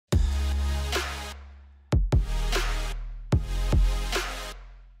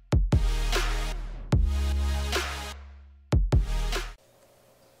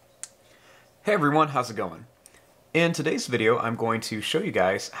Hey everyone, how's it going? In today's video, I'm going to show you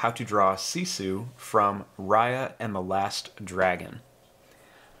guys how to draw SISU from Raya and the Last Dragon.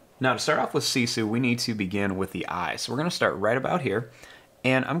 Now to start off with SISU, we need to begin with the eye. So we're going to start right about here,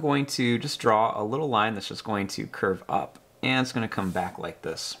 and I'm going to just draw a little line that's just going to curve up, and it's going to come back like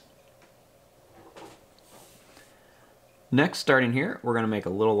this. Next, starting here, we're going to make a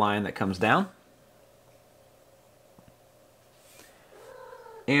little line that comes down.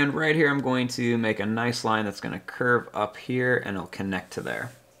 And right here, I'm going to make a nice line that's going to curve up here and it'll connect to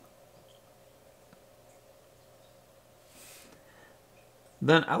there.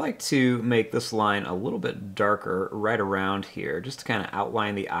 Then I like to make this line a little bit darker right around here, just to kind of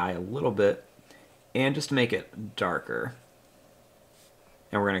outline the eye a little bit and just to make it darker.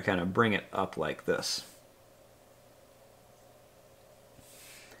 And we're going to kind of bring it up like this.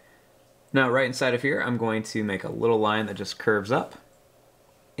 Now right inside of here, I'm going to make a little line that just curves up.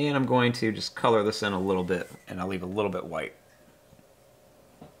 And I'm going to just color this in a little bit, and I'll leave a little bit white.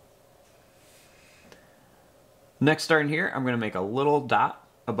 Next, starting here, I'm going to make a little dot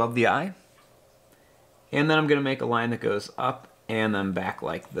above the eye. And then I'm going to make a line that goes up and then back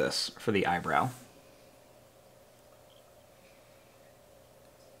like this for the eyebrow.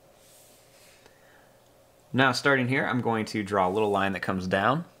 Now, starting here, I'm going to draw a little line that comes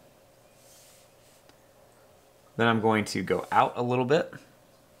down. Then I'm going to go out a little bit.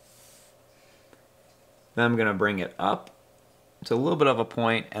 Then I'm going to bring it up to a little bit of a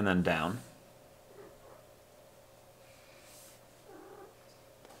point and then down.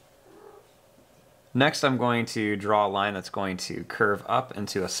 Next, I'm going to draw a line that's going to curve up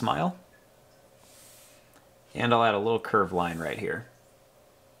into a smile. And I'll add a little curved line right here.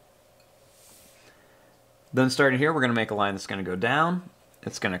 Then starting here, we're going to make a line that's going to go down.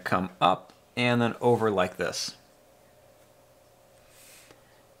 It's going to come up and then over like this.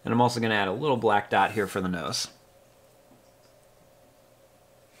 And I'm also going to add a little black dot here for the nose.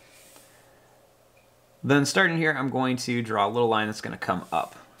 Then starting here, I'm going to draw a little line that's going to come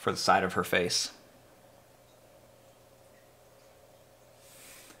up for the side of her face.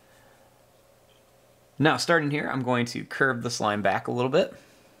 Now starting here, I'm going to curve this line back a little bit.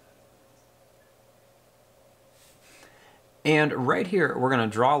 And right here, we're going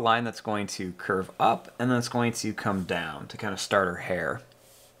to draw a line that's going to curve up and then it's going to come down to kind of start her hair.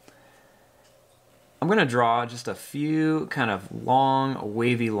 I'm going to draw just a few kind of long,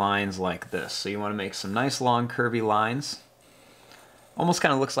 wavy lines like this. So you want to make some nice, long, curvy lines. Almost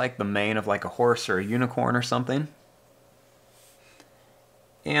kind of looks like the mane of like a horse or a unicorn or something.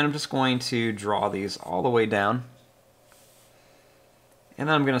 And I'm just going to draw these all the way down. And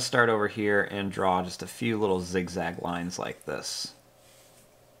then I'm going to start over here and draw just a few little zigzag lines like this.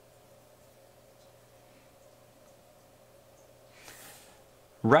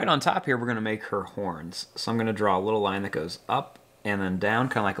 Right on top here, we're going to make her horns. So I'm going to draw a little line that goes up and then down,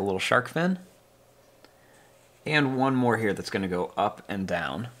 kind of like a little shark fin. And one more here that's going to go up and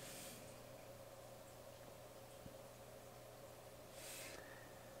down.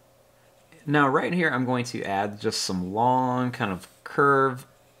 Now right here, I'm going to add just some long kind of curved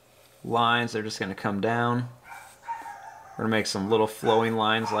lines that are just going to come down. We're going to make some little flowing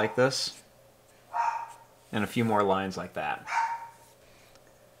lines like this. And a few more lines like that.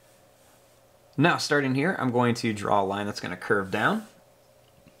 Now, starting here, I'm going to draw a line that's going to curve down.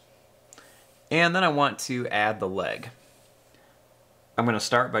 And then I want to add the leg. I'm going to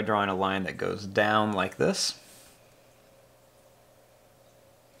start by drawing a line that goes down like this.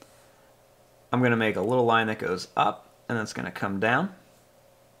 I'm going to make a little line that goes up, and then it's going to come down.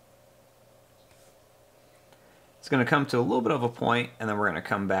 It's going to come to a little bit of a point, and then we're going to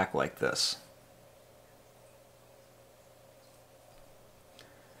come back like this.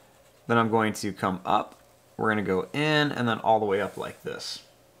 Then I'm going to come up, we're going to go in, and then all the way up like this.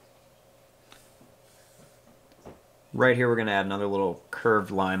 Right here we're going to add another little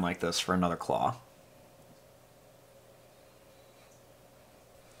curved line like this for another claw.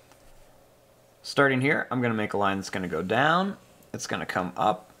 Starting here, I'm going to make a line that's going to go down, it's going to come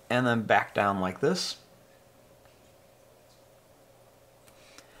up, and then back down like this.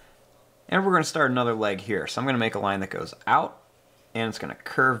 And we're going to start another leg here, so I'm going to make a line that goes out, and it's going to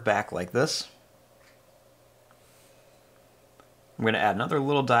curve back like this. I'm going to add another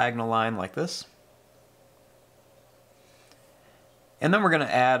little diagonal line like this. And then we're going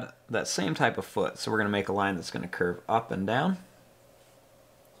to add that same type of foot. So we're going to make a line that's going to curve up and down.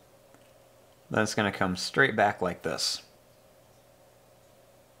 Then it's going to come straight back like this.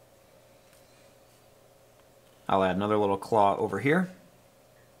 I'll add another little claw over here.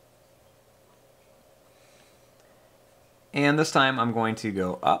 And this time I'm going to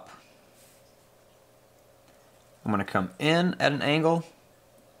go up I'm going to come in at an angle,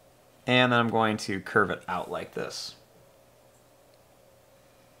 and then I'm going to curve it out like this.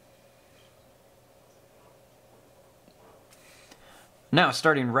 Now,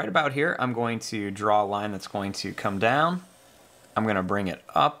 starting right about here, I'm going to draw a line that's going to come down. I'm going to bring it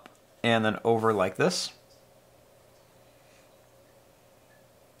up and then over like this.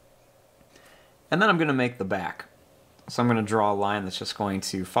 And then I'm going to make the back. So I'm going to draw a line that's just going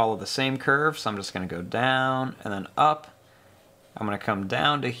to follow the same curve. So I'm just going to go down and then up. I'm going to come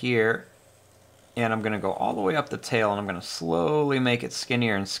down to here, and I'm going to go all the way up the tail, and I'm going to slowly make it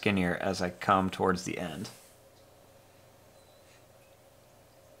skinnier and skinnier as I come towards the end.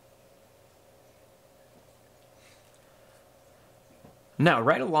 Now,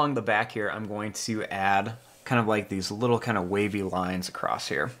 right along the back here, I'm going to add kind of like these little kind of wavy lines across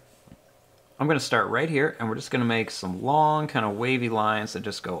here. I'm going to start right here, and we're just going to make some long kind of wavy lines that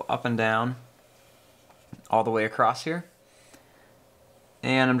just go up and down all the way across here.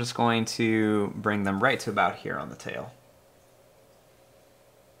 And I'm just going to bring them right to about here on the tail.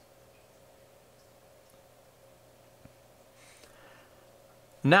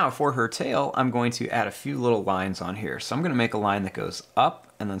 Now for her tail, I'm going to add a few little lines on here. So I'm going to make a line that goes up,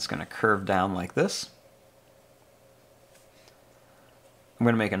 and then it's going to curve down like this. I'm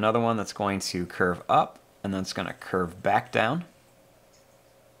going to make another one that's going to curve up, and then it's going to curve back down.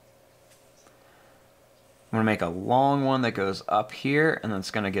 I'm going to make a long one that goes up here, and then it's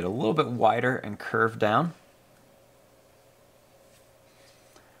going to get a little bit wider and curve down.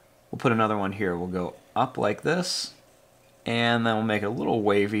 We'll put another one here. We'll go up like this, and then we'll make it a little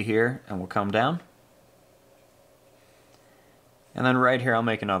wavy here, and we'll come down. And then right here, I'll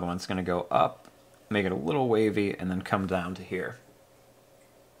make another one. It's going to go up, make it a little wavy, and then come down to here.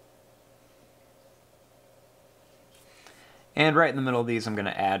 And right in the middle of these, I'm going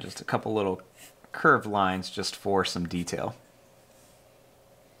to add just a couple little curved lines just for some detail.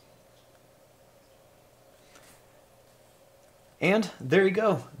 And there you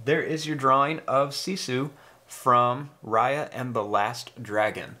go. There is your drawing of SISU from Raya and the Last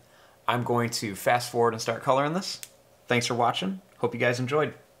Dragon. I'm going to fast forward and start coloring this. Thanks for watching. Hope you guys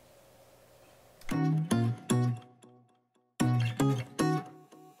enjoyed.